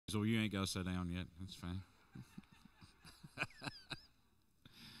So you ain't got to sit down yet. That's fine.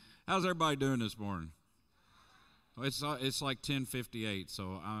 How's everybody doing this morning? Well, it's like 10:58,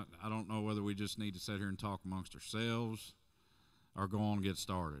 so I don't know whether we just need to sit here and talk amongst ourselves or go on and get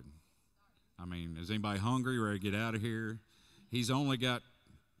started. I mean, is anybody hungry, ready to get out of here? He's only got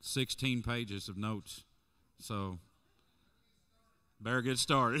 16 pages of notes, so better get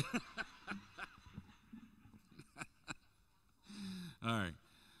started. All right.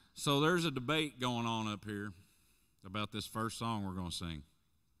 So there's a debate going on up here about this first song we're going to sing.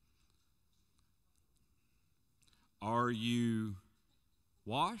 Are you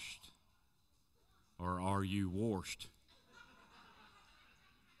washed or are you washed?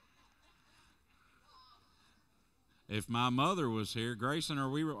 If my mother was here, Grayson,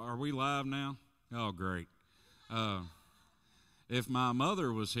 are we live now? Oh, great. If my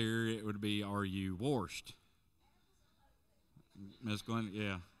mother was here, it would be, are you washed? Miss Glenn,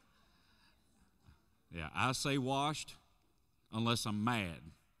 yeah. Yeah, I say washed unless I'm mad.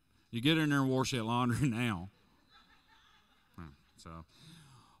 You get in there and wash that laundry now. So,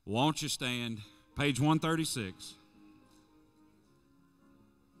 won't you stand? Page 136.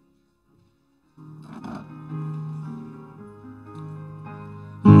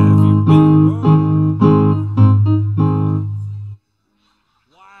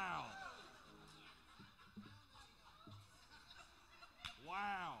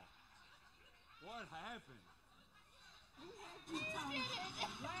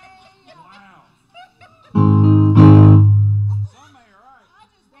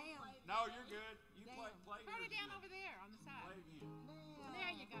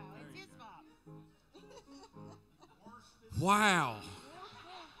 Wow.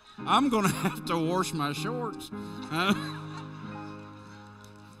 I'm going to have to wash my shorts.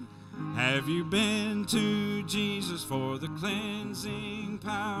 Have you been to Jesus for the cleansing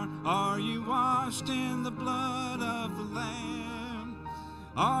power? Are you washed in the blood of the Lamb?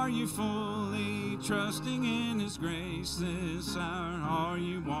 Are you fully trusting in His grace this hour? Are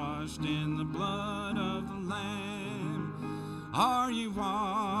you washed in the blood of the Lamb? Are you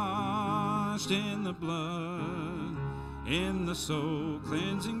washed in the blood? In the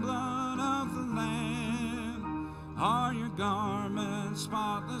soul-cleansing blood of the Lamb? Are your garments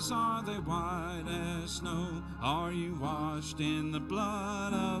spotless? Are they white as snow? Are you washed in the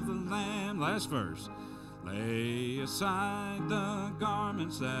blood of the Lamb? Last verse. Lay aside the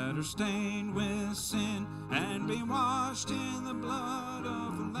garments that are stained with sin and be washed in the blood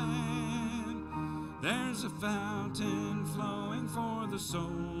of the Lamb. There's a fountain flowing for the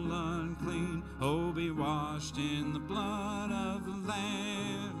soul unclean. Oh, be washed in the blood of the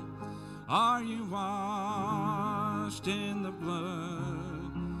Lamb. Are you washed in the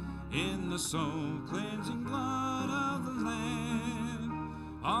blood, in the soul-cleansing blood of the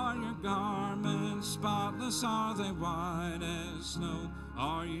Lamb? Are your garments spotless? Are they white as snow?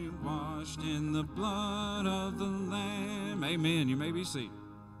 Are you washed in the blood of the Lamb? Amen. You may be seated.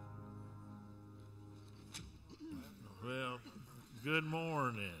 Well, good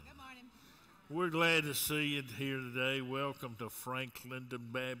morning. Good morning. We're glad to see you here today. Welcome to Franklin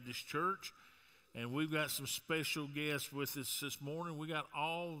Baptist Church. And we've got some special guests with us this morning. We got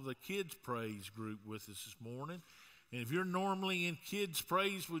all the Kids Praise group with us this morning. And if you're normally in Kids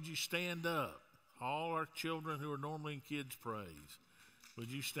Praise, would you stand up? All our children who are normally in Kids Praise, would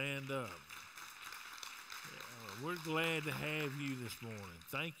you stand up? Yeah, we're glad to have you this morning.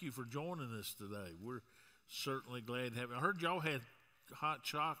 Thank you for joining us today. We're certainly glad to have you. I heard y'all had hot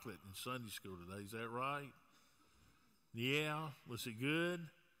chocolate in Sunday school today. Is that right? Yeah. Was it good?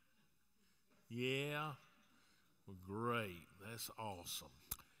 Yeah. Well, great. That's awesome.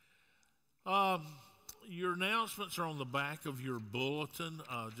 Your announcements are on the back of your bulletin.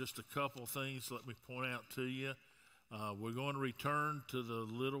 Just a couple things let me point out to you. We're going to return to the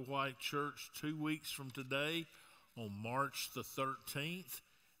Little White Church 2 weeks from today on March the 13th.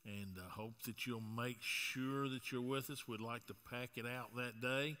 And hope that you'll make sure that you're with us. We'd like to pack it out that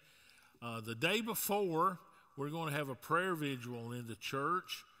day. The day before, we're going to have a prayer vigil in the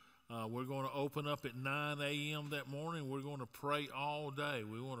church. We're going to open up at 9 a.m. that morning. We're going to pray all day.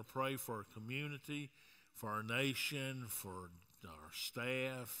 We want to pray for our community, for our nation, for our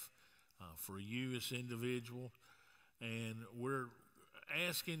staff, for you as individual. And we're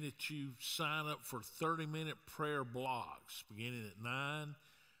asking that you sign up for 30-minute prayer blocks beginning at 9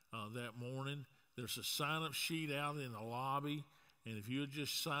 that morning. There's a sign-up sheet out in the lobby, and if you'll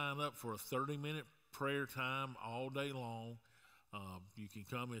just sign up for a 30-minute prayer time all day long, you can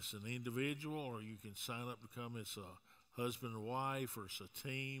come as an individual, or you can sign up to come as a husband and wife, or as a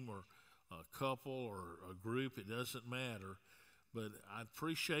team, or a couple, or a group. It doesn't matter. But I'd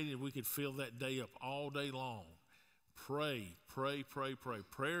appreciate it if we could fill that day up all day long. Pray, pray, pray, pray.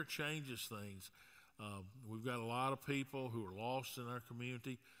 Prayer changes things. We've got a lot of people who are lost in our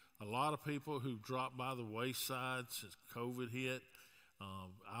community, a lot of people who dropped by the wayside since COVID hit.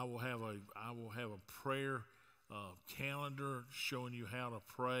 I will have a prayer calendar showing you how to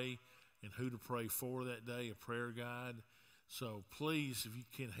pray and who to pray for that day, a prayer guide. So please, if you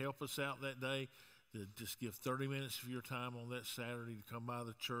can help us out that day, just give 30 minutes of your time on that Saturday to come by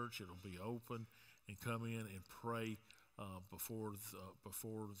the church. It'll be open, and come in and pray before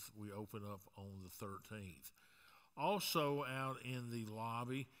we open up on the 13th. Also out in the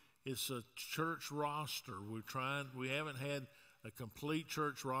lobby is a church roster. We haven't had a complete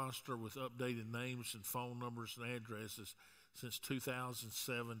church roster with updated names and phone numbers and addresses since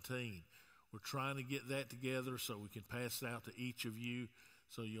 2017. We're trying to get that together so we can pass it out to each of you,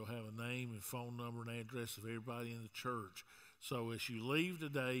 so you'll have a name and phone number and address of everybody in the church. So as you leave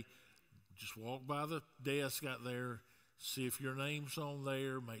today, just walk by the desk out there, see if your name's on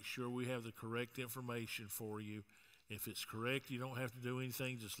there, make sure we have the correct information for you. If it's correct, you don't have to do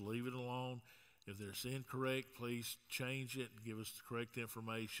anything, just leave it alone. If there's incorrect, please change it and give us the correct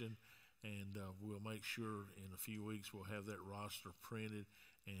information, and we'll make sure in a few weeks we'll have that roster printed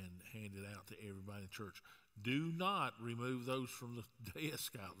and handed out to everybody in church. Do not remove those from the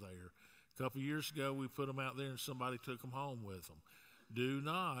desk out there. A couple years ago, we put them out there and somebody took them home with them. Do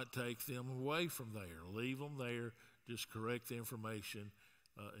not take them away from there. Leave them there. Just correct the information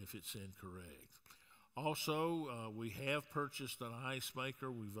if it's incorrect. Also, we have purchased an ice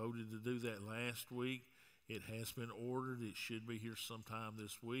maker. We voted to do that last week. It has been ordered. It should be here sometime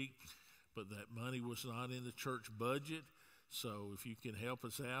this week. But that money was not in the church budget. So if you can help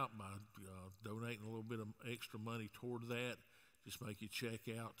us out by donating a little bit of extra money toward that, just make a check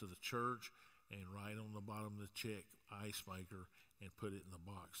out to the church and write on the bottom of the check, ice maker, and put it in the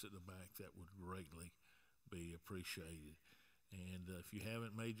box at the back. That would greatly be appreciated. And if you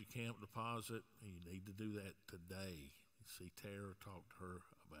haven't made your camp deposit, you need to do that today. See Tara, talk to her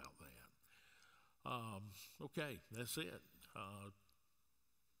about that. Okay, that's it.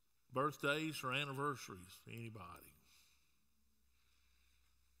 Birthdays or anniversaries, anybody?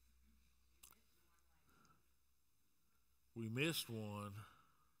 We missed one.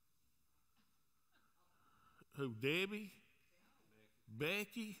 Who, Debbie?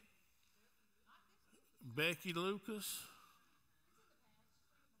 Becky? Becky Lucas?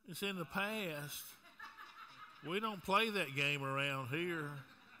 It's in the past. We don't play that game around here.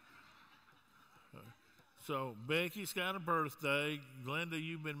 So Becky's got a birthday. Glenda,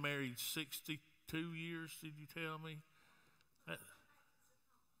 you've been married 62 years, did you tell me? The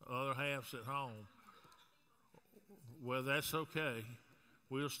other half's at home. Well, that's okay.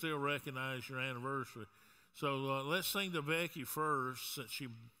 We'll still recognize your anniversary. So let's sing to Becky first, since she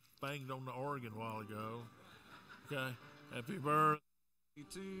banged on the organ a while ago. Okay. Happy birthday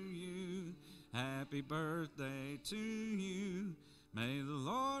To you, happy birthday to you. May the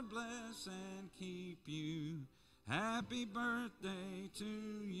Lord bless and keep you. Happy birthday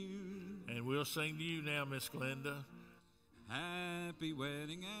to you. And we'll sing to you now, Miss Glenda. Happy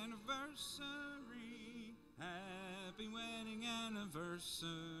wedding anniversary. Happy wedding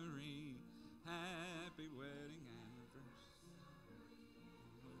anniversary. Happy wedding anniversary.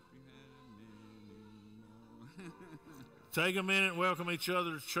 Hope you have many more. Take a minute and welcome each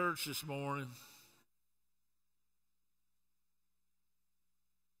other to church this morning.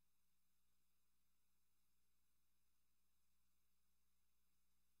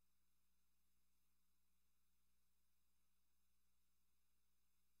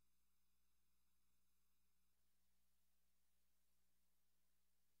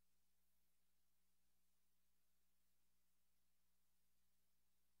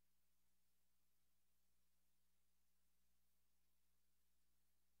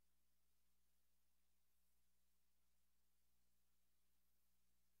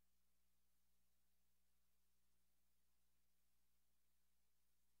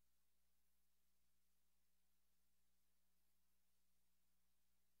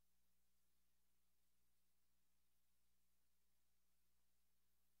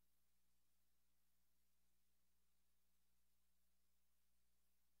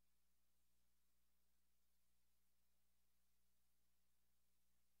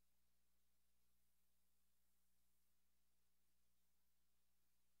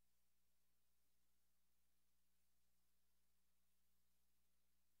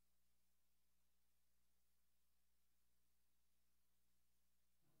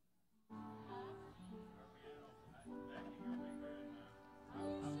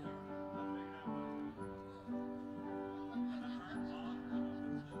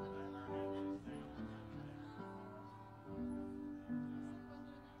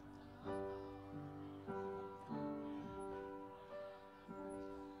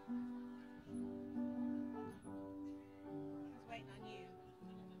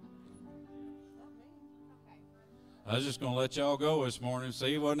 I was just going to let y'all go this morning.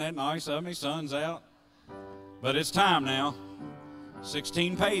 See, wasn't that nice of me? Sun's out. But it's time now.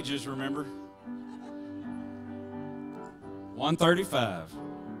 16 pages, remember? 135.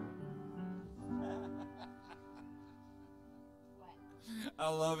 I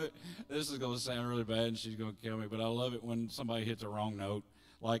love it. This is going to sound really bad and she's going to kill me, but I love it when somebody hits a wrong note,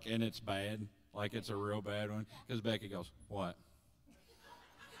 like, and it's bad, like it's a real bad one. Because Becky goes, what?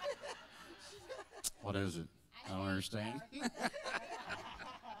 What is it? I don't understand.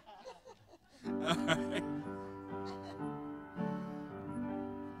 All right.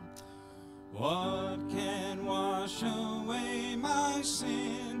 What can wash away my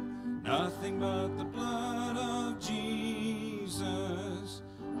sin? Nothing but the blood of Jesus.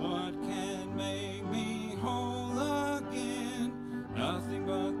 What can make me whole again? Nothing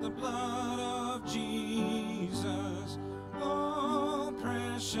but the blood of Jesus. Oh,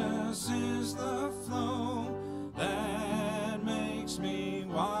 precious is the flow that makes me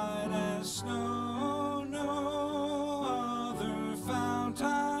white as snow. No other fount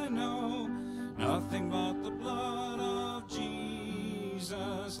I know. Nothing but the blood of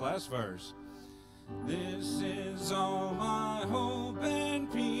Jesus. Last verse. This is all my hope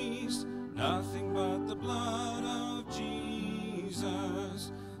and peace. Nothing but the blood of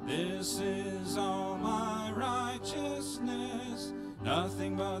Jesus. This is all my righteousness.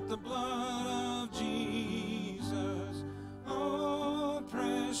 Nothing but the blood of Jesus. Oh,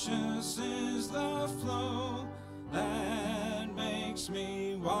 precious is the flow that makes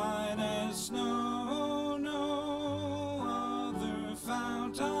me white as snow. No other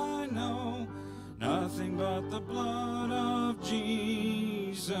fount I know. Nothing but the blood of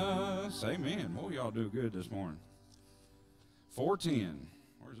Jesus. Amen. Boy, y'all do good this morning. 410.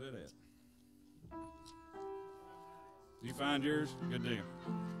 Where's that at? Did you find yours? Good deal.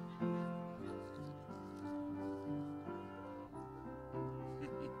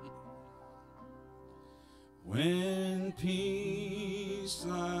 When peace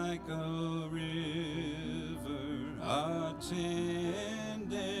like a river attendeth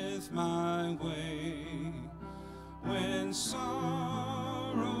my way, when sorrows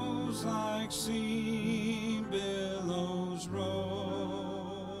like sea billows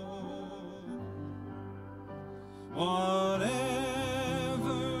roll, whatever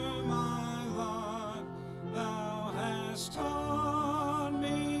my lot, thou hast taught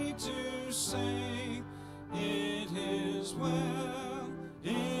me to say, it is well,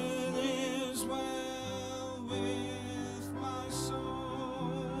 it is well with my soul.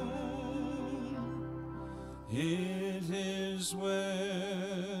 It is well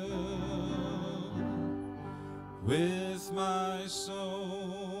with my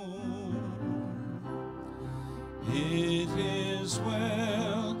soul. It is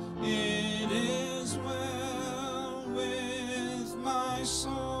well, it is well with my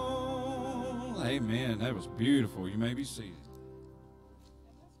soul. Amen. That was beautiful. You may be seated.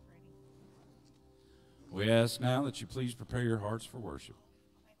 We ask now that you please prepare your hearts for worship.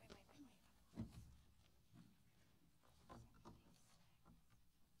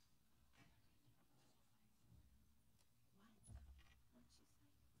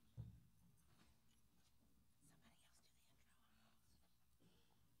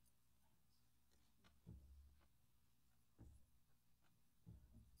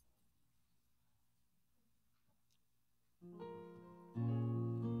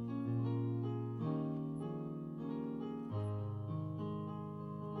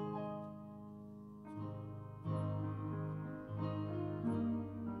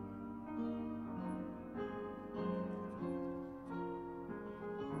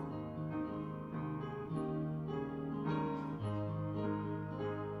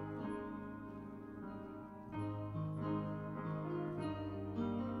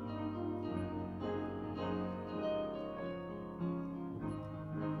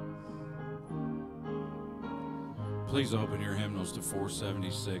 Please open your hymnals to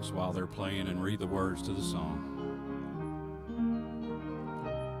 476 while they're playing and read the words to the song.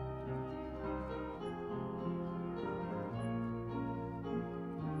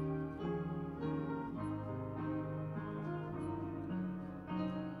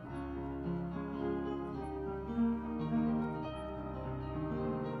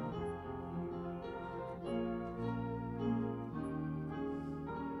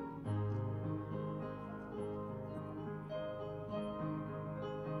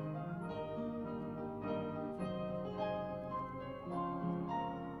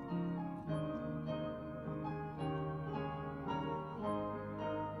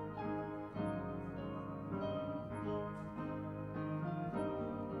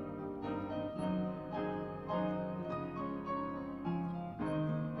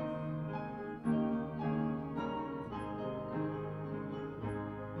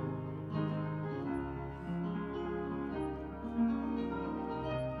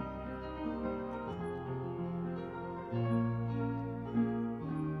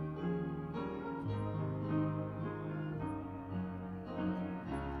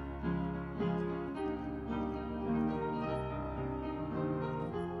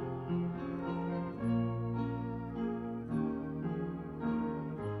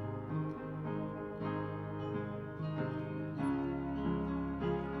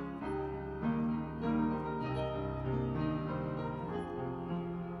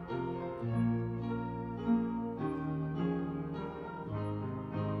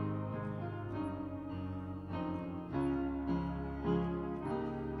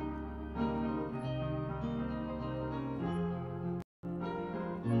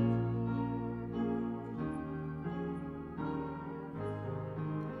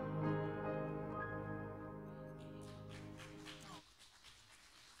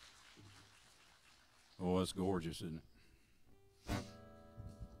 Well, it's gorgeous, isn't it?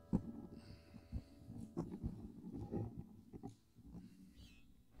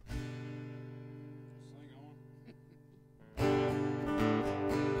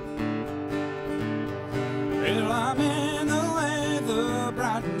 Well, I'm in the way, the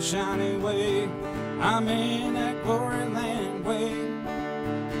bright and shiny way. I'm in that glory land way.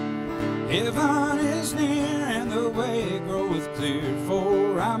 Heaven is near and the way groweth clear,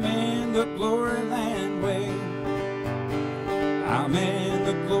 for I'm in the glory land way. I'm in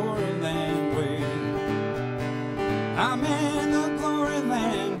the glory land way. I'm in the glory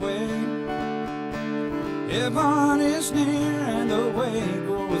land way. Heaven is near and the way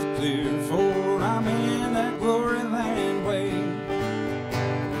groweth clear, for I'm in that glory land way.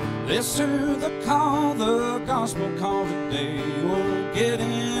 Listen to the call, the gospel call today. Oh, get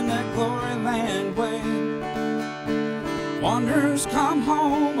in that glory land way. Wanderers come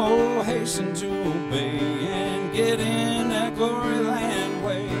home, oh, hasten to obey and get in that glory land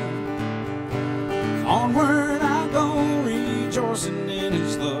way. Onward I go, rejoicing in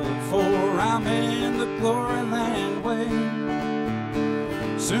his love, for I'm in the glory land way.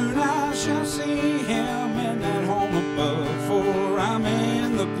 Soon I shall see him in that home above, for I'm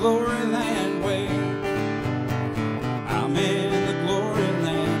in the glory land way. I'm in the glory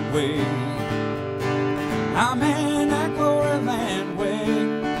land way. I'm in that glory land way.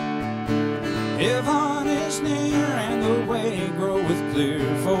 Heaven is near and the way groweth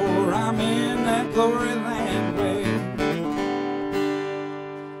clear, for I'm in that glory land way.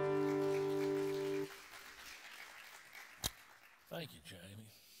 Thank you,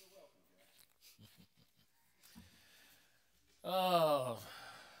 Jamie. Oh,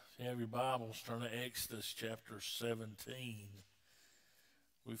 if you have your Bibles, turn to Exodus chapter 17.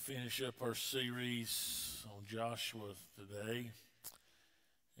 We finish up our series on Joshua today,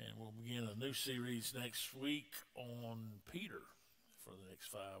 and we'll begin a new series next week on Peter. For the next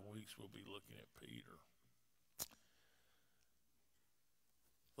 5 weeks, we'll be looking at Peter.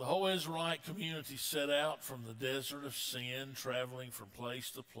 The whole Israelite community set out from the desert of sin, traveling from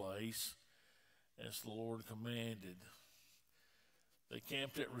place to place as the Lord commanded. They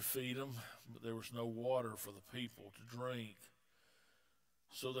camped at Rephidim, but there was no water for the people to drink.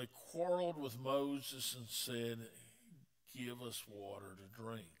 So they quarreled with Moses and said, "Give us water to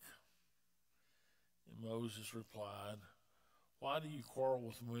drink." And Moses replied, "Why do you quarrel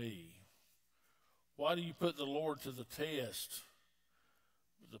with me? Why do you put the Lord to the test?"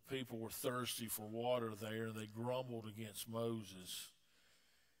 But the people were thirsty for water there, and they grumbled against Moses.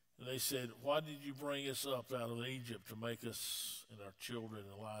 And they said, "Why did you bring us up out of Egypt to make us and our children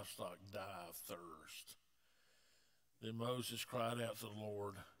and livestock die of thirst?" Then Moses cried out to the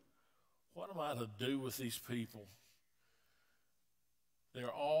Lord, "What am I to do with these people?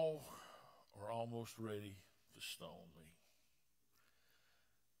 They're all or almost ready to stone me."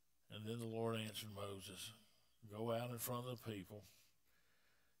 And then the Lord answered Moses, "Go out in front of the people.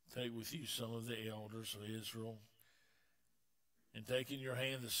 Take with you some of the elders of Israel, and take in your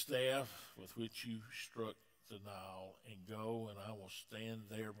hand the staff with which you struck the Nile, and go, and I will stand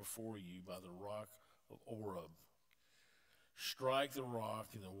there before you by the rock of Oreb. Strike the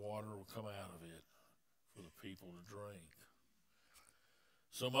rock, and the water will come out of it for the people to drink."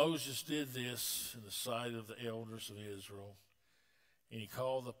 So Moses did this in the sight of the elders of Israel, and he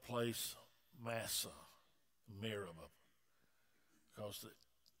called the place Massah, Meribah, because the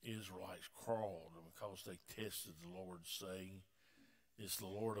Israelites quarreled and because they tested the Lord, saying, "Is the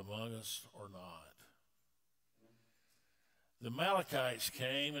Lord among us or not?" The Amalekites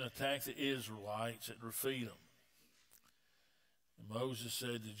came and attacked the Israelites at Rephidim. And Moses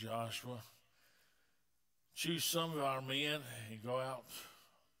said to Joshua, "Choose some of our men and go out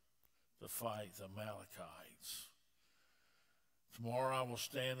to fight the Amalekites. Tomorrow I will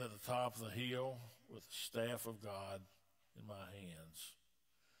stand at the top of the hill with the staff of God in my hands."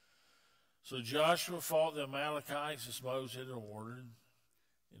 So Joshua fought the Amalekites as Moses had ordered,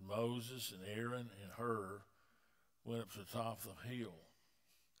 and Moses and Aaron and Hur went up to the top of the hill.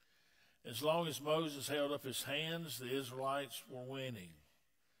 As long as Moses held up his hands, the Israelites were winning.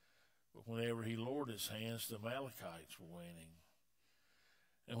 But whenever he lowered his hands, the Amalekites were winning.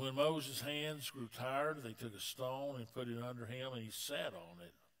 And when Moses' hands grew tired, they took a stone and put it under him, and he sat on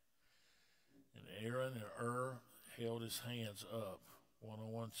it. And Aaron and Hur held his hands up, one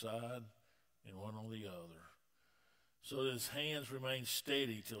on one side and one on the other, so that his hands remained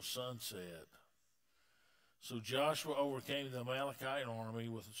steady till sunset. So Joshua overcame the Amalekite army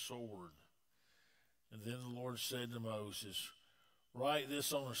with a sword. And then the Lord said to Moses, "Write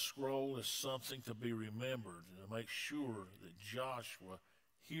this on a scroll as something to be remembered, and to make sure that Joshua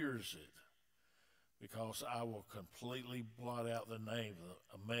hears it. because I will completely blot out the name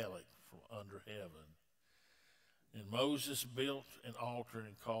of Amalek from under heaven. And Moses built an altar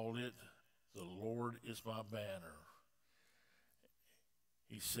and called it, "The Lord is my banner."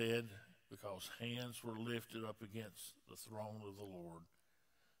 He said, because hands were lifted up against the throne of the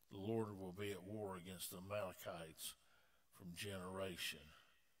Lord will be at war against the Amalekites from generation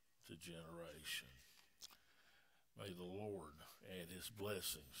to generation. May the Lord add his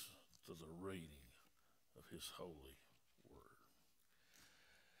blessings to the reading of his holy word.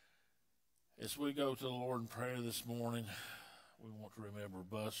 As we go to the Lord in prayer this morning, we want to remember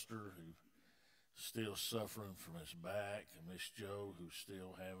Buster, who's still suffering from his back, and Miss Jo, who's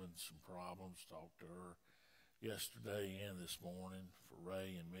still having some problems. Talked to her yesterday and this morning. For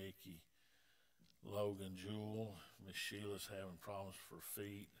Ray and Mickey, Logan, Jewel, Miss Sheila's having problems for her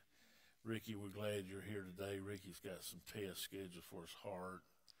feet. Ricky, we're glad you're here today. Ricky's got some tests scheduled for his heart.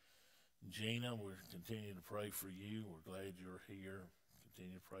 Gina, we're continuing to pray for you. We're glad you're here.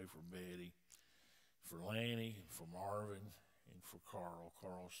 Continue to pray for Betty, for Lanny, for Marvin, and for Carl.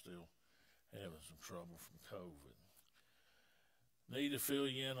 Carl's still having some trouble from COVID. Need to fill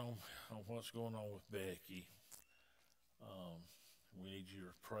you in on what's going on with Becky. We need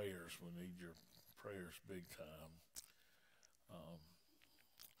your prayers. We need your prayers big time.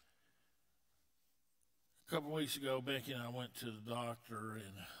 A couple weeks ago, Becky and I went to the doctor,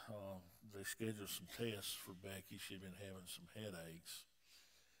 and they scheduled some tests for Becky. She'd been having some headaches.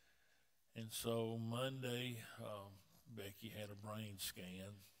 And so Monday, Becky had a brain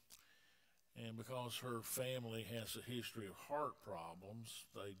scan. And because her family has a history of heart problems,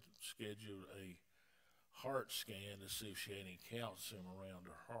 they scheduled a heart scan to see if she had any calcium around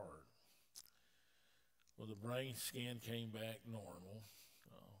her heart. Well, the brain scan came back normal,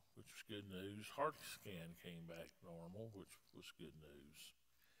 which was good news. Heart scan came back normal, which was good news.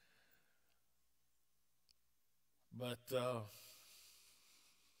 But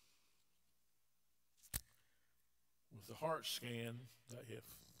with the heart scan, they have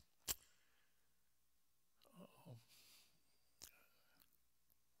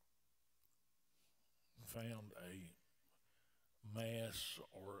found a mass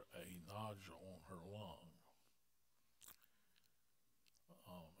or a nodule on her lung.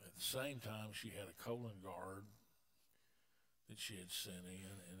 At the same time, she had a colon guard that she had sent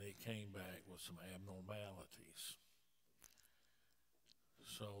in, and it came back with some abnormalities.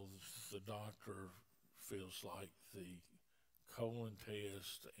 So the doctor feels like the colon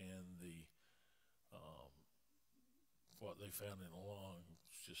test and the what they found in the lung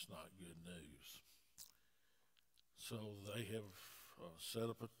is just not good news. So they have set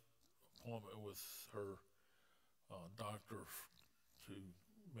up an appointment with her doctor to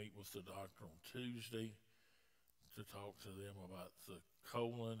meet with the doctor on Tuesday to talk to them about the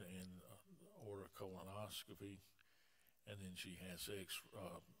colon and order a colonoscopy. And then she has a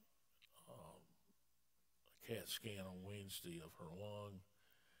CAT scan on Wednesday of her lung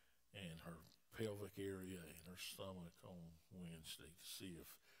and her pelvic area and her stomach on Wednesday to see if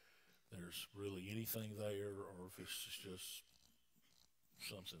there's really anything there or if it's just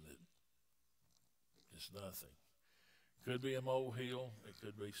something that is nothing. Could be a molehill. It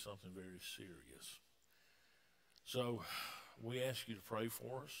could be something very serious. So we ask you to pray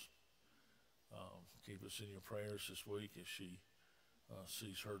for us. Keep us in your prayers this week as she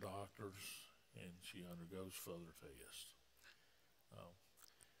sees her doctors and she undergoes further tests.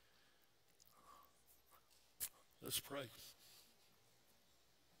 Let's pray.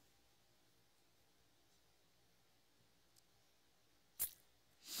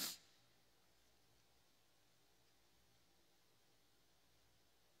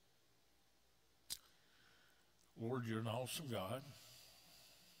 Lord, you're an awesome God.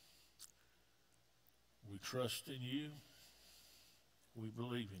 We trust in you. We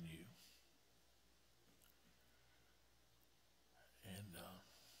believe in you. And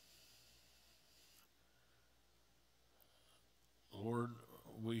Lord,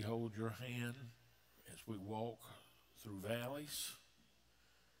 we hold your hand as we walk through valleys.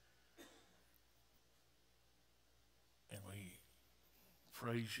 And we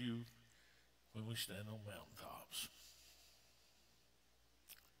praise you when we stand on mountaintops.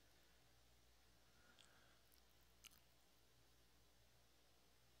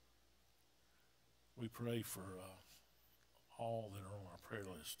 We pray for all that are on our prayer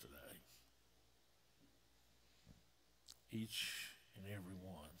list today. Each and every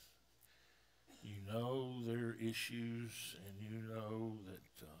one. You know their issues, and you know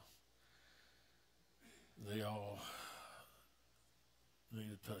that they all need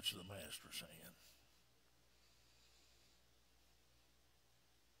a touch of the Master's hand.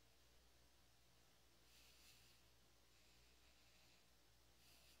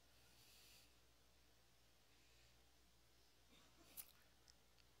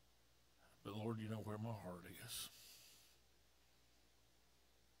 Lord, you know where my heart is.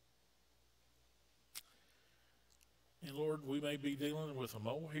 And Lord, we may be dealing with a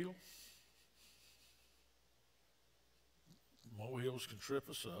molehill. Molehills can trip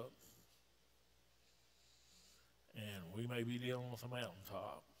us up. And we may be dealing with a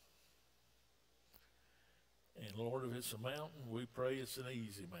mountaintop. And Lord, if it's a mountain, we pray it's an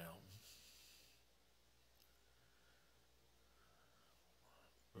easy mountain.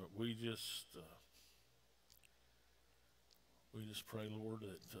 But we just pray, Lord,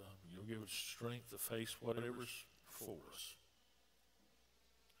 that you'll give us strength to face whatever's before us.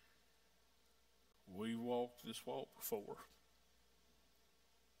 We walked this walk before.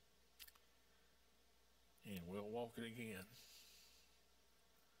 And we'll walk it again.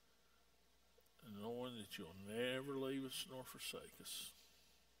 Knowing that you'll never leave us nor forsake us.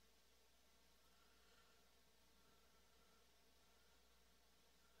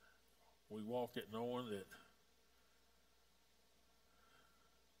 We walk it knowing that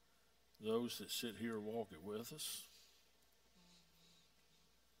those that sit here walk it with us.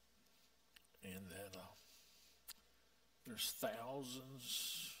 And that there's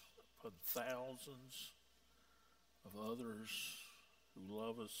thousands upon thousands of others who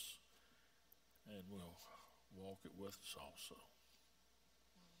love us and will walk it with us also.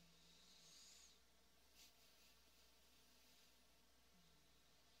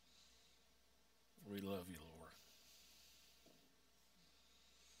 We love you, Lord.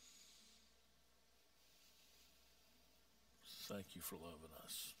 Thank you for loving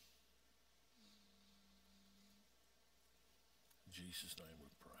us. In Jesus' name we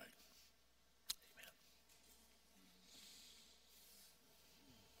pray. Amen.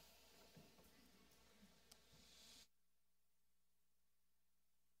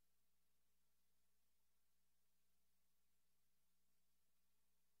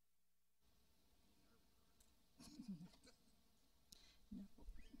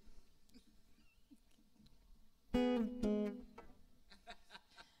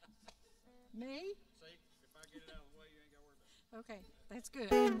 Me? See, if I get it out of the way, you ain't got to worry about it. Okay, that's good.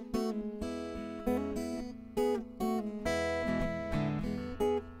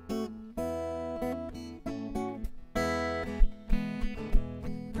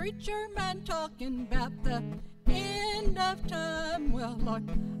 Preacher man talking about the end of time. Well, Lord,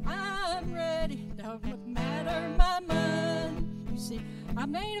 I'm ready. Don't matter my mind. You see,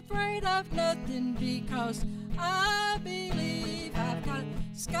 I'm ain't afraid of nothing because I believe I've got a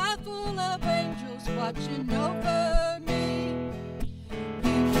sky full of angels watching over me.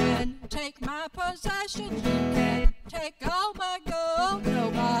 You can take my possessions, you can take all my gold.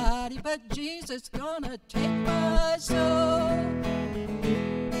 Nobody but Jesus gonna take my soul.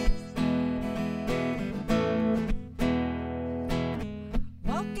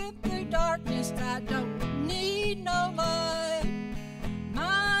 Walking through darkness, I don't need no light.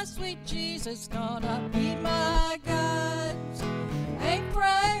 My sweet Jesus gonna be my guide. Ain't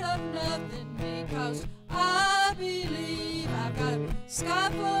afraid of nothing because I believe I've got a sky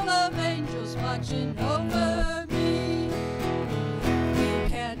full of angels watching over me. You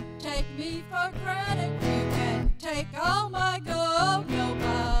can take me for granted, you can take all my gold.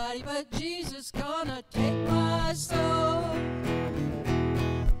 Nobody but Jesus gonna take my soul.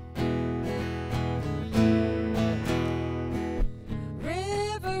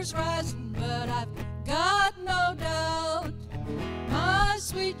 Rivers rising, but I've got no doubt my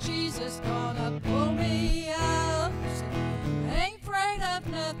sweet Jesus gonna pull me out. Ain't afraid of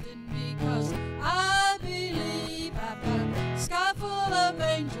nothing because I believe I've got a sky full of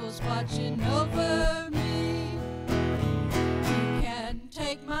angels watching over me. You can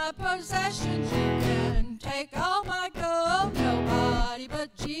take my possessions, you can take all my gold. Nobody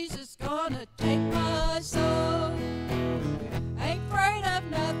but Jesus gonna take my soul. Ain't afraid of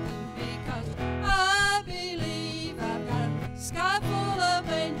nothing because I believe I've got a sky full of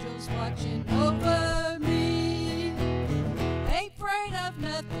angels watching over me. Ain't afraid of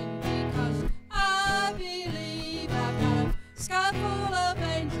nothing because I believe I've got a sky full of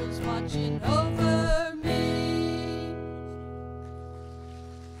angels watching over me.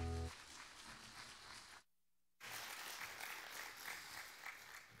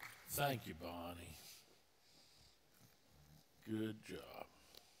 Thank you, Bonnie. Good job.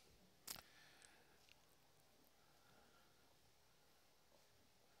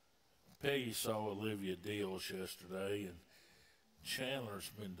 Peggy saw Olivia Deals yesterday, and Chandler's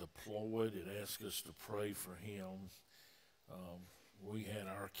been deployed and asked us to pray for him. We had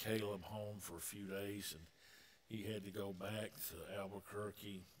our Caleb home for a few days, and he had to go back to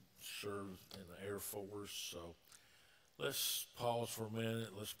Albuquerque, serve in the Air Force. So Let's pause for a minute.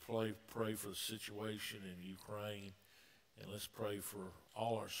 Let's pray for the situation in Ukraine. And let's pray for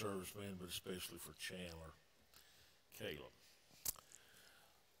all our servicemen, but especially for Chandler. Caleb.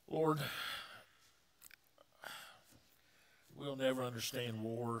 Lord, we'll never understand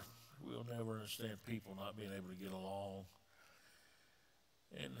war. We'll never understand people not being able to get along.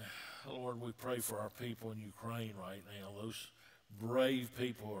 And Lord, we pray for our people in Ukraine right now. Those brave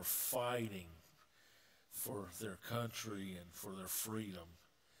people are fighting for their country and for their freedom.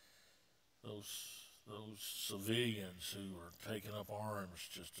 Those civilians who are taking up arms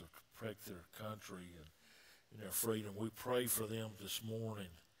just to protect their country and their freedom. We pray for them this morning,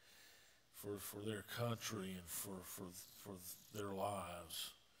 for their country and for their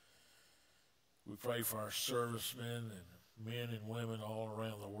lives. We pray for our servicemen and men and women all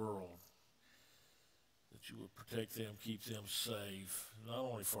around the world, that you would protect them, keep them safe, not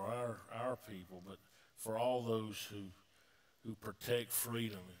only for our people, but for all those who protect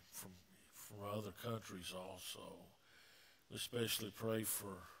freedom from other countries also. We especially pray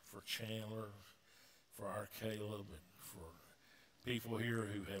for Chandler, for our Caleb, and for people here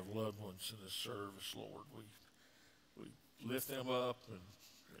who have loved ones in the service, Lord. We lift them up and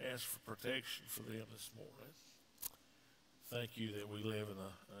ask for protection for them this morning. Thank you that we live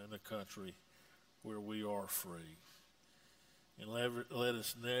in a country where we are free. And let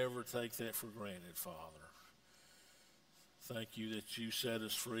us never take that for granted, Father. Thank you that you set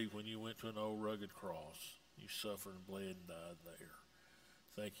us free when you went to an old rugged cross. You suffered and bled and died there.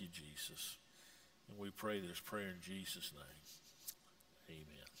 Thank you, Jesus. And we pray this prayer in Jesus' name.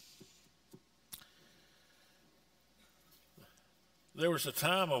 Amen. There was a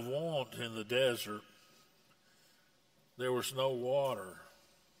time of want in the desert. There was no water.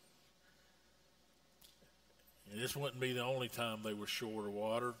 And this wouldn't be the only time they were short of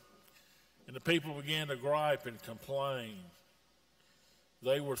water. And the people began to gripe and complain.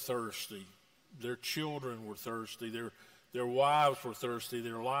 They were thirsty. Their children were thirsty. Their wives were thirsty.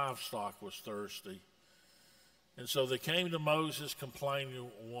 Their livestock was thirsty. And so they came to Moses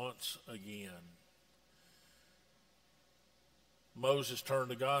complaining once again. Moses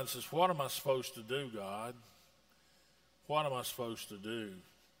turned to God and says, "What am I supposed to do, God? What am I supposed to do?"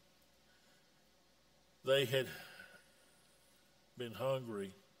 They had been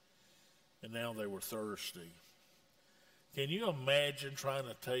hungry, and now they were thirsty. Can you imagine trying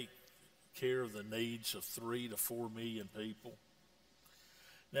to take care of the needs of 3 to 4 million people?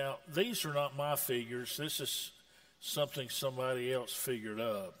 Now, these are not my figures. This is something somebody else figured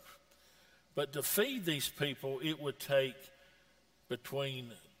up. But to feed these people, it would take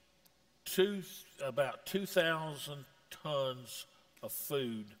between about 2,000 tons of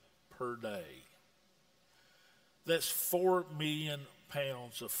food per day. That's 4 million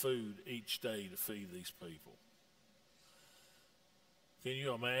pounds of food each day to feed these people. Can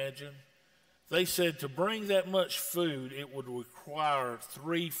you imagine? They said to bring that much food, it would require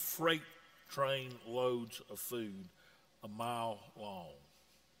 3 freight train loads of food a mile long.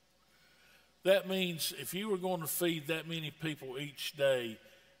 That means if you were going to feed that many people each day,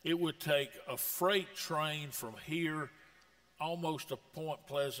 it would take a freight train from here almost to Point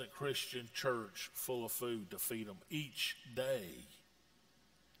Pleasant Christian Church full of food to feed them each day.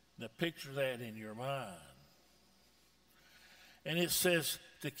 Now picture that in your mind. And it says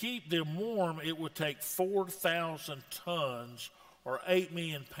to keep them warm, it would take 4,000 tons or 8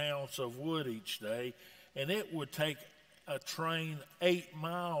 million pounds of wood each day, and it would take a train 8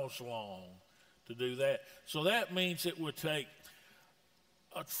 miles long to do that. So that means it would take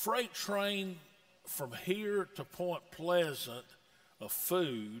a freight train from here to Point Pleasant of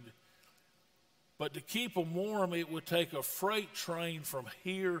food, but to keep them warm, it would take a freight train from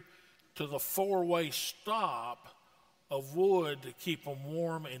here to the 4-way stop of wood to keep them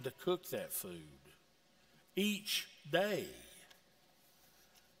warm and to cook that food each day.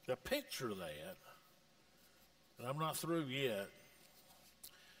 Now picture that, and I'm not through yet,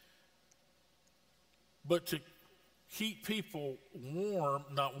 but to keep people warm,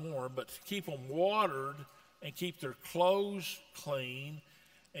 not warm, but to keep them watered and keep their clothes clean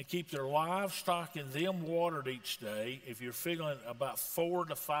and keep their livestock and them watered each day, if you're figuring about 4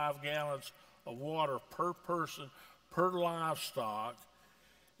 to 5 gallons of water per person, per livestock,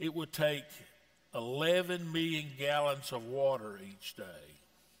 it would take 11 million gallons of water each day.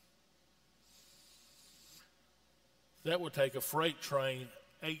 That would take a freight train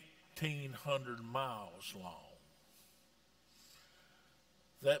 1,800 miles long.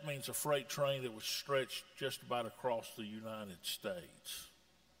 That means a freight train that was stretched just about across the United States.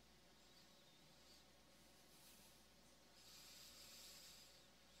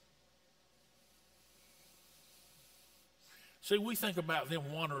 See, we think about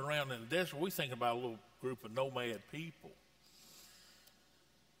them wandering around in the desert. We think about a little group of nomad people.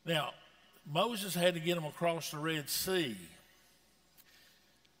 Now, Moses had to get them across the Red Sea.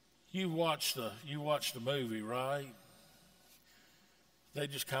 You watched the movie, right? They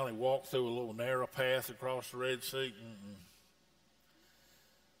just kind of walked through a little narrow path across the Red Sea.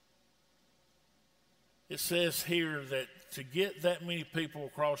 It says here that to get that many people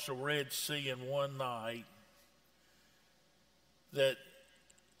across the Red Sea in one night, that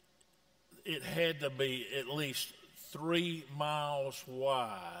it had to be at least 3 miles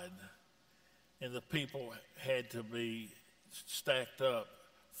wide, and the people had to be stacked up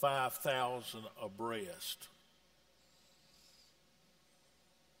 5,000 abreast.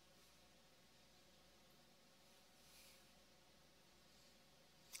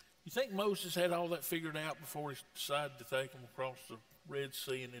 You think Moses had all that figured out before he decided to take them across the Red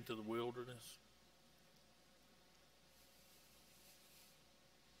Sea and into the wilderness?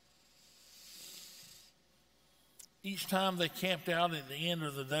 Each time they camped out at the end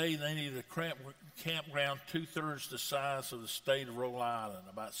of the day, they needed a campground 2/3 the size of the state of Rhode Island,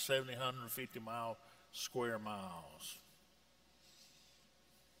 about 750 square miles.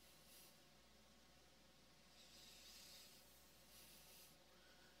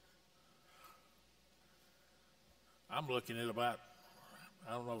 I'm looking at about,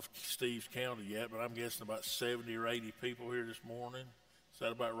 I don't know if Steve's counted yet, but I'm guessing about 70 or 80 people here this morning. Is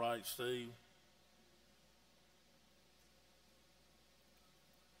that about right, Steve?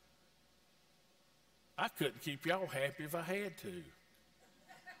 I couldn't keep y'all happy if I had to.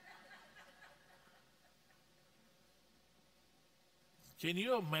 Can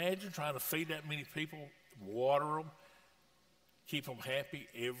you imagine trying to feed that many people, water them, keep them happy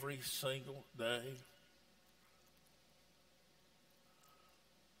every single day?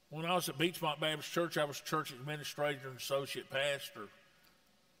 When I was at Beachmont Baptist Church, I was church administrator and associate pastor.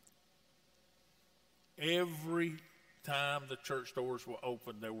 Every time the church doors were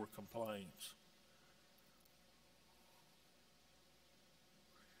open, there were complaints.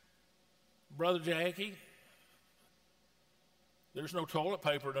 Brother Jackie, there's no toilet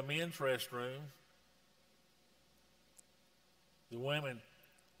paper in the men's restroom. The women,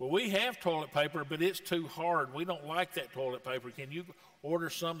 well, we have toilet paper, but it's too hard. We don't like that toilet paper. Can you order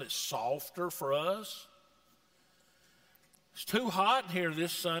some that's softer for us? It's too hot in here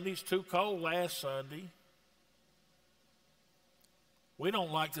this Sunday. It's too cold last Sunday. We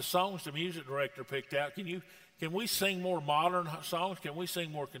don't like the songs the music director picked out. Can we sing more modern songs? Can we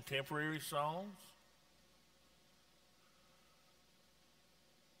sing more contemporary songs?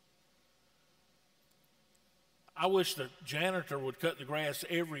 I wish the janitor would cut the grass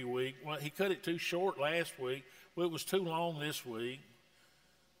every week. Well, he cut it too short last week. Well, it was too long this week.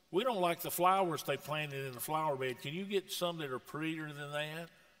 We don't like the flowers they planted in the flower bed. Can you get some that are prettier than that?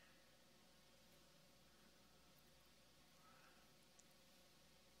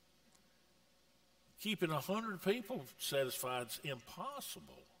 Keeping 100 people satisfied is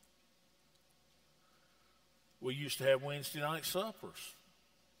impossible. We used to have Wednesday night suppers.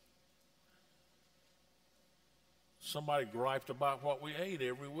 Somebody griped about what we ate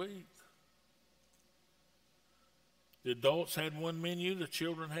every week. The adults had one menu, the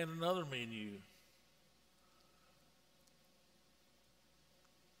children had another menu.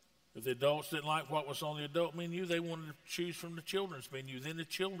 If the adults didn't like what was on the adult menu, they wanted to choose from the children's menu. Then the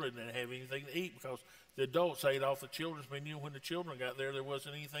children didn't have anything to eat because the adults ate off the children's menu. When the children got there, there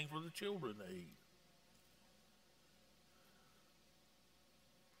wasn't anything for the children to eat.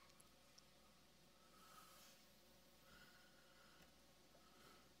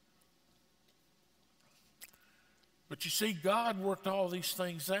 But you see, God worked all these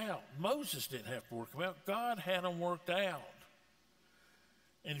things out. Moses didn't have to work them out. God had them worked out.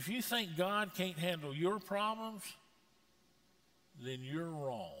 And if you think God can't handle your problems, then you're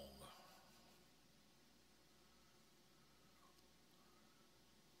wrong.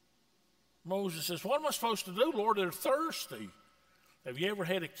 Moses says, what am I supposed to do, Lord? They're thirsty. Have you ever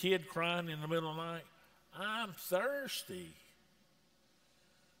had a kid crying in the middle of the night? I'm thirsty.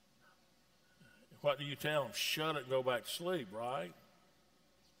 What do you tell them? Shut it and go back to sleep, right?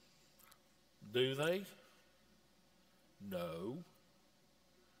 Do they? No.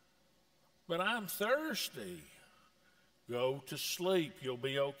 But I'm thirsty. Go to sleep. You'll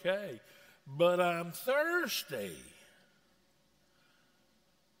be okay. But I'm thirsty.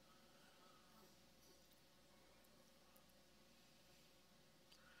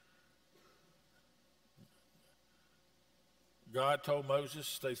 God told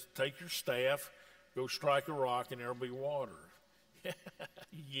Moses, take your staff, go strike a rock, and there'll be water.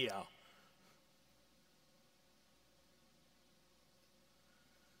 Yeah.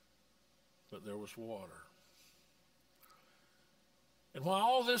 but there was water. And while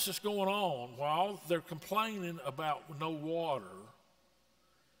all this is going on, while they're complaining about no water,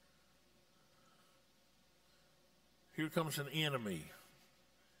 here comes an enemy,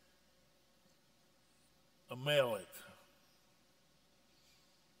 Amalek.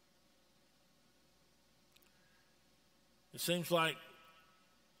 It seems like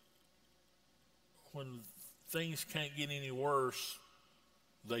when things can't get any worse,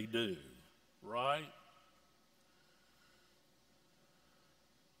 they do, right?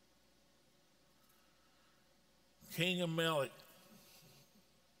 King Amalek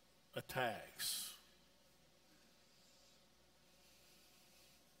attacks.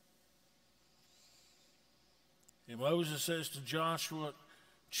 And Moses says to Joshua,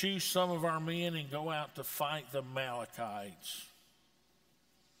 choose some of our men and go out to fight the Amalekites.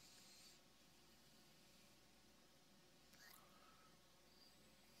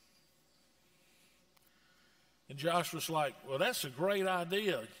 And Joshua's like, well, that's a great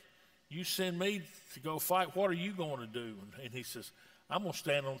idea. You send me to go fight. What are you going to do? And he says, I'm going to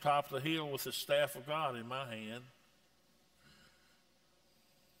stand on top of the hill with the staff of God in my hand.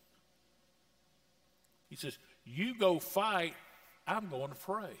 He says, you go fight. I'm going to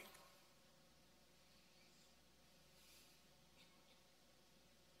pray.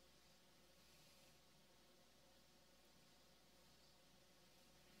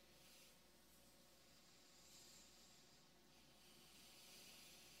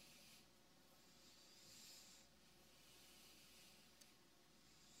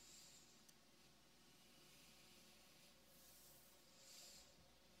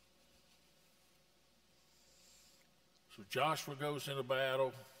 So Joshua goes into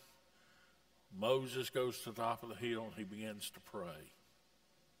battle. Moses goes to the top of the hill and he begins to pray.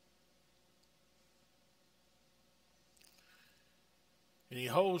 And he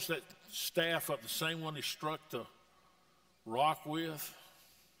holds that staff up, the same one he struck the rock with.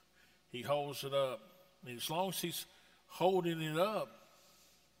 He holds it up. And as long as he's holding it up,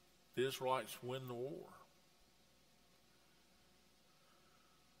 the Israelites win the war.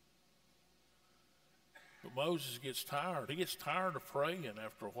 But Moses gets tired. He gets tired of praying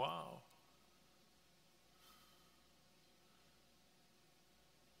after a while.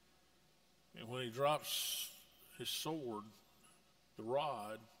 And when he drops his sword, the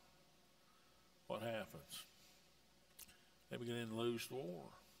rod, what happens? They begin to lose the war.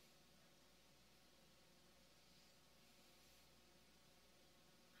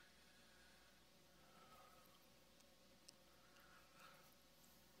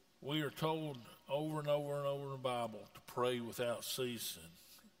 We are told over and over and over in the Bible to pray without ceasing.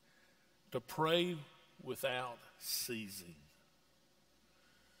 To pray without ceasing.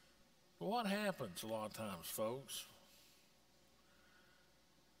 But what happens a lot of times, folks?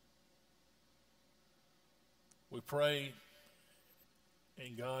 We pray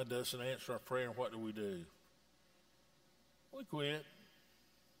and God doesn't answer our prayer, and what do? We quit.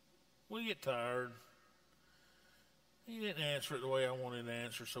 We get tired. He didn't answer it the way I wanted to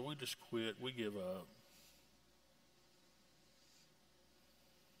answer, so we just quit. We give up.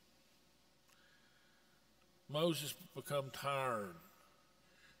 Moses became tired,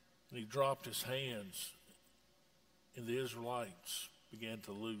 and he dropped his hands, and the Israelites began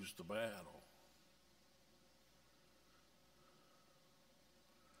to lose the battle.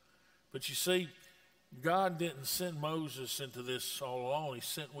 But you see, God didn't send Moses into this all alone. He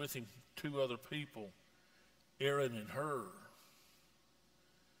sent with him two other people, Aaron and Hur.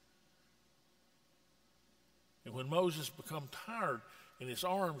 And when Moses became tired and his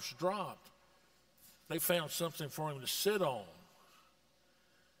arms dropped, they found something for him to sit on.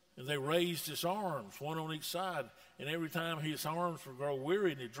 And they raised his arms, one on each side. And every time his arms would grow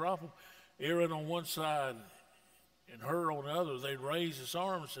weary and he'd drop them, Aaron on one side and Hur on the other, they'd raise his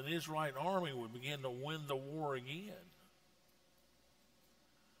arms, and the Israelite army would begin to win the war again.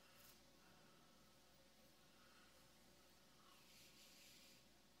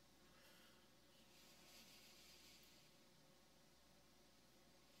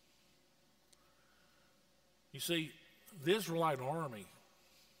 You see, the Israelite army,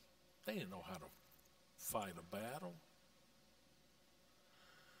 they didn't know how to fight a battle.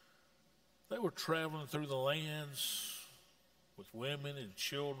 They were traveling through the lands with women and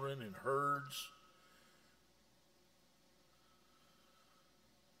children and herds.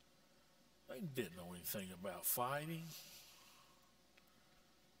 They didn't know anything about fighting.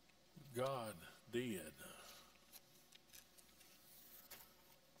 God did.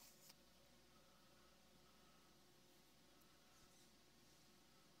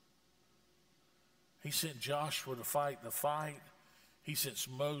 He sent Joshua to fight the fight. He sent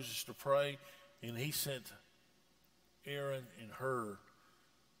Moses to pray, and he sent Aaron and Hur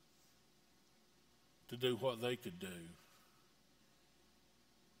to do what they could do.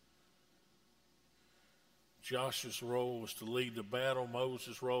 Joshua's role was to lead the battle.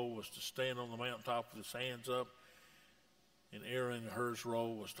 Moses' role was to stand on the mountaintop with his hands up. And Aaron and Hur's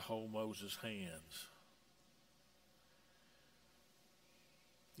role was to hold Moses' hands.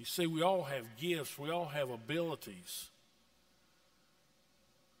 You see, we all have gifts. We all have abilities.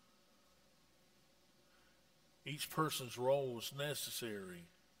 Each person's role was necessary.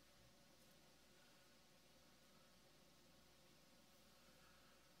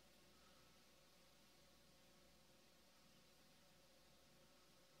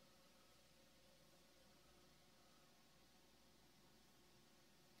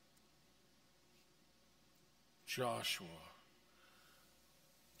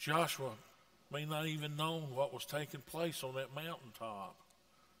 Joshua may not even known what was taking place on that mountaintop.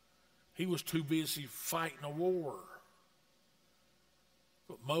 He was too busy fighting a war.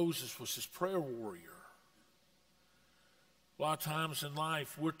 But Moses was his prayer warrior. A lot of times in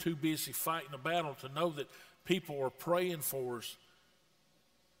life, we're too busy fighting a battle to know that people are praying for us.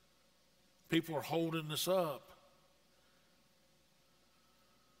 People are holding us up.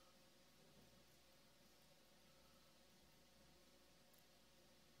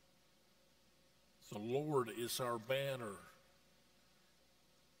 The Lord is our banner.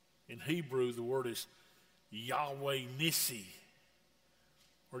 In Hebrew, the word is Yahweh Nissi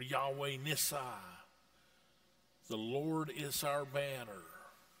or Yahweh Nissi. The Lord is our banner.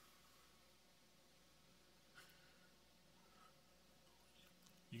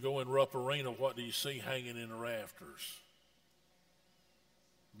 You go in Rupp Arena, what do you see hanging in the rafters?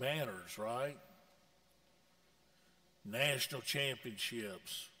 Banners, right? National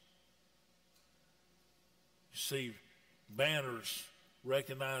championships. You see banners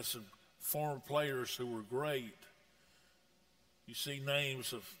recognizing former players who were great. You see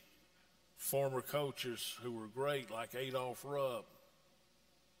names of former coaches who were great, like Adolph Rupp.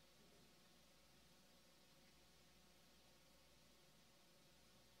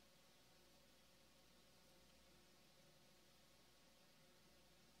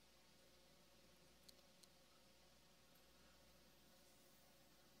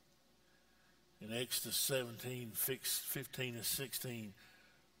 In Exodus 17, 15 and 16,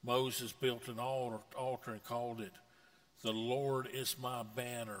 Moses built an altar and called it, "The Lord is my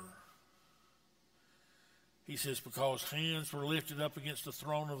banner." He says, because hands were lifted up against the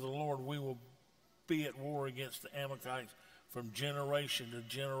throne of the Lord, we will be at war against the Amalekites from generation to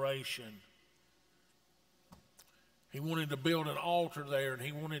generation. He wanted to build an altar there, and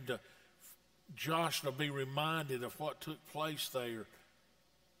he wanted Joshua to be reminded of what took place there.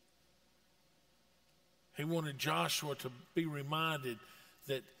 He wanted Joshua to be reminded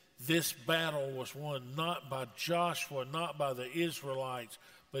that this battle was won not by Joshua, not by the Israelites,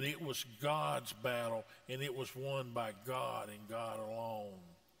 but it was God's battle, and it was won by God and God alone.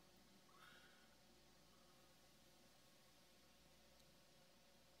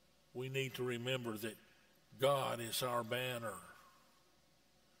 We need to remember that God is our banner.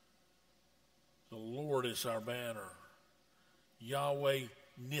 The Lord is our banner. Yahweh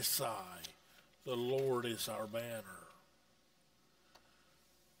Nissi. The Lord is our banner.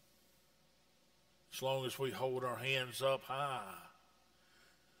 As long as we hold our hands up high,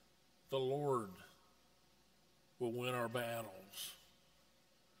 the Lord will win our battles.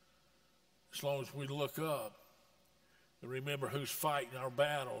 As long as we look up and remember who's fighting our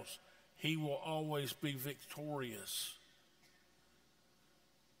battles, He will always be victorious.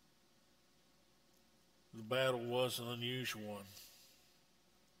 The battle was an unusual one.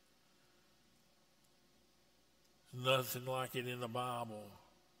 Nothing like it in the Bible.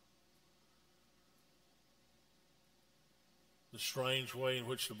 The strange way in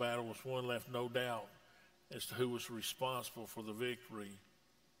which the battle was won left no doubt as to who was responsible for the victory.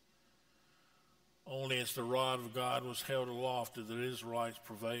 Only as the rod of God was held aloft did the Israelites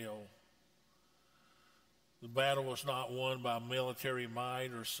prevail. The battle was not won by military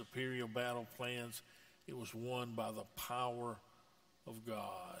might or superior battle plans. It was won by the power of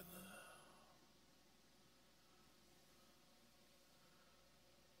God.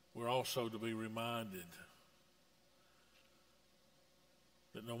 We're also to be reminded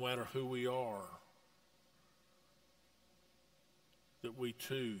that no matter who we are, that we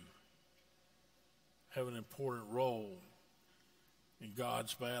too have an important role in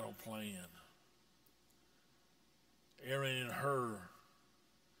God's battle plan. Aaron and Hur,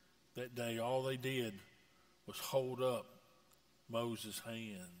 that day, all they did was hold up Moses'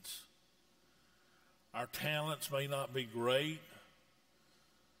 hands. Our talents may not be great.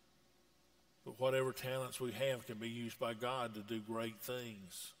 But whatever talents we have can be used by God to do great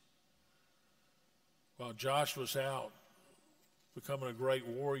things. While Joshua's out becoming a great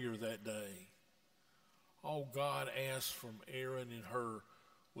warrior that day, all God asked from Aaron and her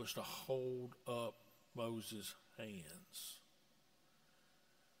was to hold up Moses' hands.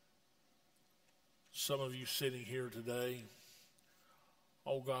 Some of you sitting here today,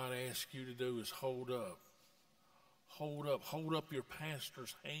 all God asks you to do is hold up. Hold up. Hold up your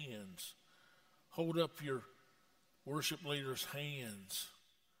pastor's hands. Hold up your worship leader's hands.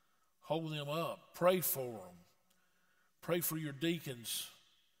 Hold them up. Pray for them. Pray for your deacons.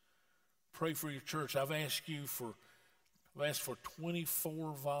 Pray for your church. I've asked for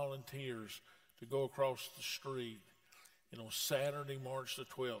 24 volunteers to go across the street and on Saturday, March the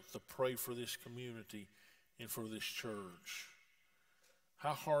 12th, to pray for this community and for this church.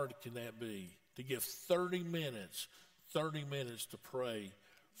 How hard can that be? To give 30 minutes to pray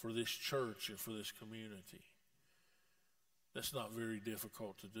for this church and for this community. That's not very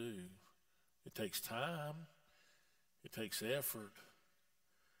difficult to do. It takes time. It takes effort.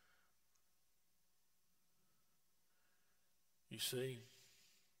 You see,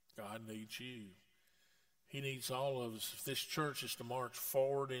 God needs you. He needs all of us. If this church is to march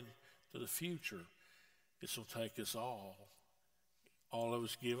forward into the future, this will take us all. All of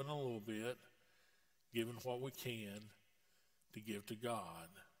us giving a little bit, giving what we can to give to God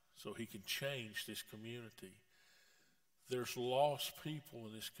so he can change this community. There's lost people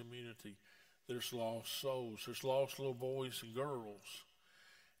in this community. There's lost souls. There's lost little boys and girls.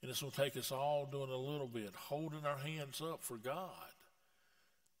 And it's going to take us all doing a little bit, holding our hands up for God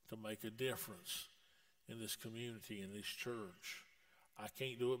to make a difference in this community, in this church. I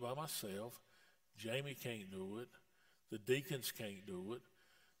can't do it by myself. Jamie can't do it. The deacons can't do it.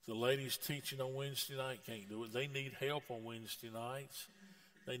 The ladies teaching on Wednesday night can't do it. They need help on Wednesday nights.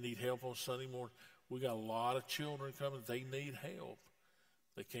 They need help on Sunday morning. We got a lot of children coming. They need help.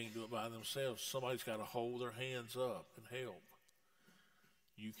 They can't do it by themselves. Somebody's got to hold their hands up and help.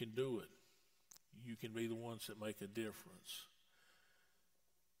 You can do it. You can be the ones that make a difference.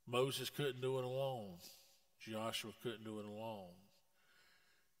 Moses couldn't do it alone. Joshua couldn't do it alone.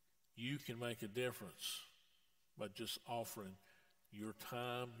 You can make a difference by just offering your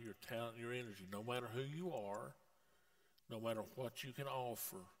time, your talent, your energy. No matter who you are, no matter what you can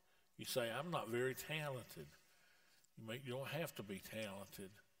offer. You say, I'm not very talented. You don't have to be talented.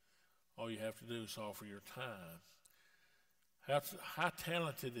 All you have to do is offer your time. How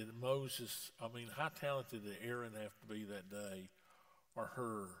talented did how talented did Aaron have to be that day, or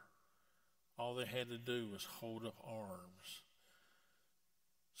her? All they had to do was hold up arms.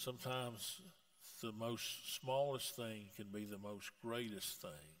 Sometimes the most smallest thing can be the most greatest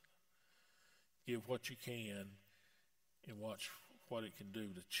thing. Give what you can and watch what it can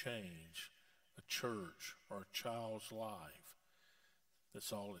do to change a church or a child's life.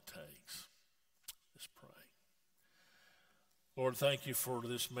 That's all it takes. Let's pray. Lord, thank you for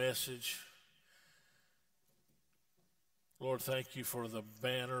this message. Lord, thank you for the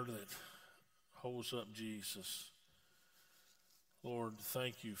banner that holds up Jesus. Lord,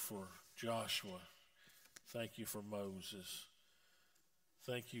 thank you for Joshua. Thank you for Moses.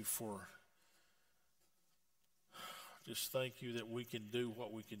 Thank you thank you that we can do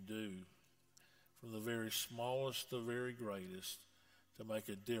what we can do, from the very smallest to the very greatest, to make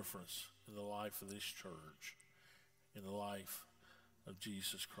a difference in the life of this church, in the life of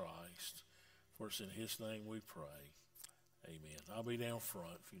Jesus Christ. For it's in his name we pray. Amen. I'll be down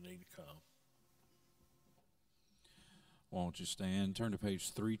front if you need to come. Won't you stand? Turn to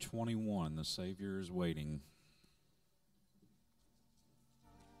page 321. The Savior is waiting.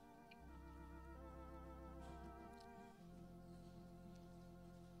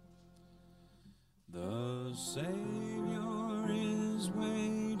 The Savior is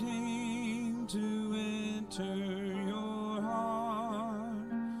waiting to enter your heart.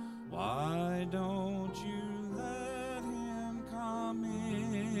 Why don't you let him come in?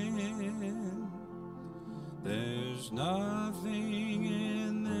 There's nothing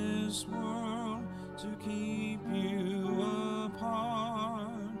in this world to keep you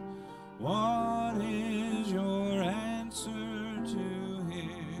apart. What is your answer to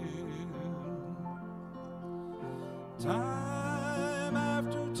him? Time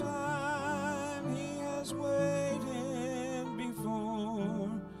after time he has waited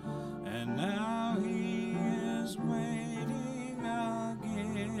before, and now he is waiting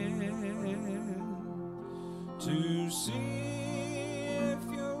again to see if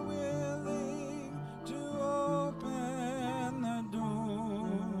you're willing to open the door.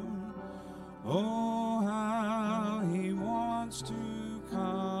 Oh, how he wants to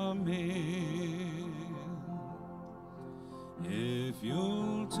come in.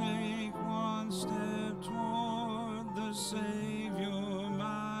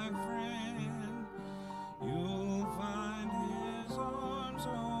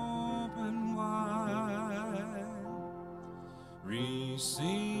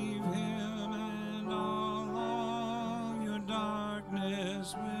 Receive him and all your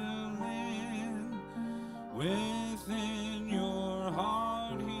darkness will end. Within your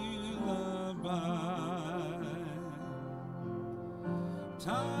heart he'll abide.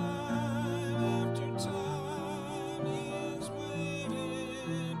 Time after time he has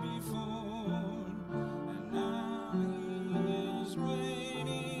waited before, and now he is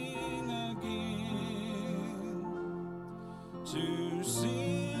waiting again to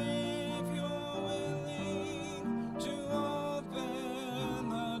see if you're willing to open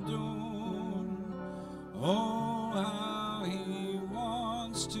the door. Oh, how he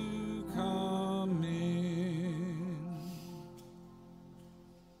wants to come in.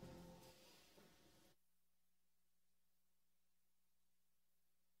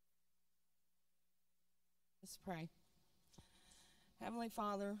 Let's pray. Heavenly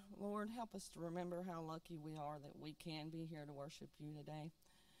Father, Lord, help us to remember how lucky we are that we can be here to worship you today.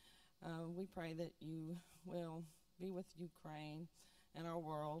 We pray that you will be with Ukraine and our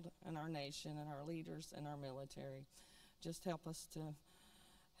world and our nation and our leaders and our military. Just help us to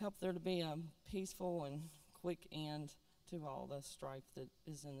help there to be a peaceful and quick end to all the strife that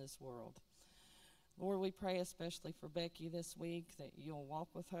is in this world. Lord, we pray especially for Becky this week, that you'll walk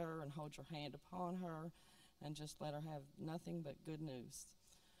with her and hold your hand upon her and just let her have nothing but good news.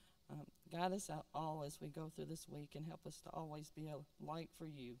 Guide us all as we go through this week and help us to always be a light for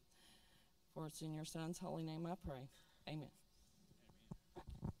you. For it's in your Son's holy name I pray. Amen.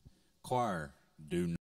 Choir, do